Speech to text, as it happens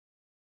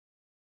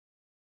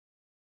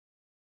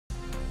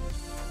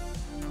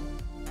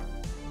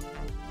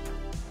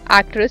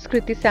Actress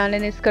Kriti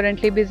Sanon is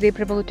currently busy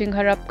promoting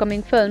her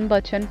upcoming film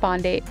Bachchhan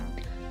Paandey.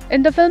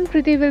 In the film,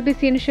 Kriti will be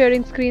seen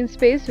sharing screen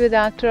space with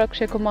actor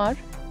Akshay Kumar.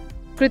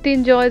 Kriti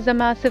enjoys a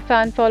massive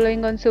fan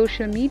following on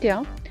social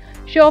media.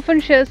 She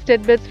often shares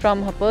tidbits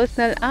from her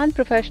personal and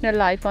professional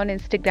life on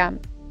Instagram.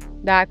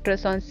 The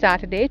actress on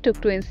Saturday took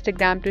to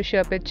Instagram to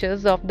share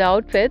pictures of the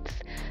outfits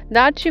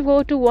that she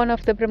wore to one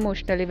of the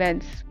promotional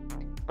events.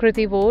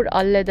 Kriti wore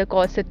a leather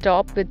corset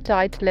top with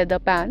tight leather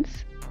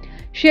pants.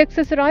 She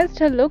accessorized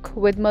her look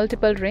with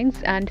multiple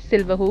rings and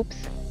silver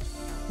hoops.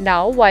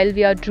 Now, while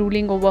we are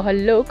drooling over her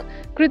look,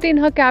 Kriti in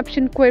her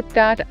caption quipped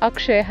that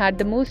Akshay had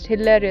the most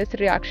hilarious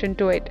reaction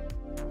to it.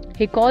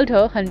 He called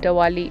her Hunter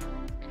Wali.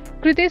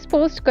 Kriti's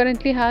post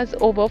currently has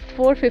over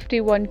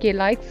 451k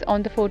likes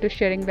on the photo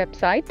sharing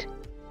website.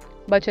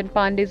 Bachchan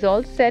Paandey is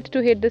all set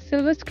to hit the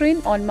silver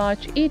screen on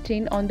March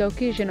 18 on the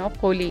occasion of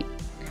Holi.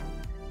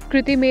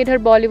 Kriti made her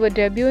Bollywood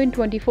debut in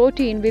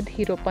 2014 with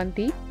Hero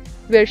Panti,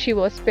 where she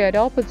was paired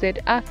opposite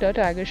actor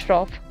Tiger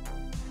Shroff.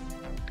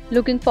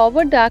 Looking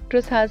forward, the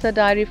actress has a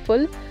diary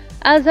full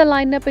as her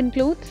lineup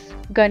includes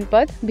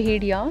Ganpat,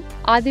 Bhidiya,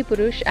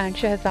 Adipurush and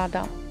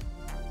Shahzada.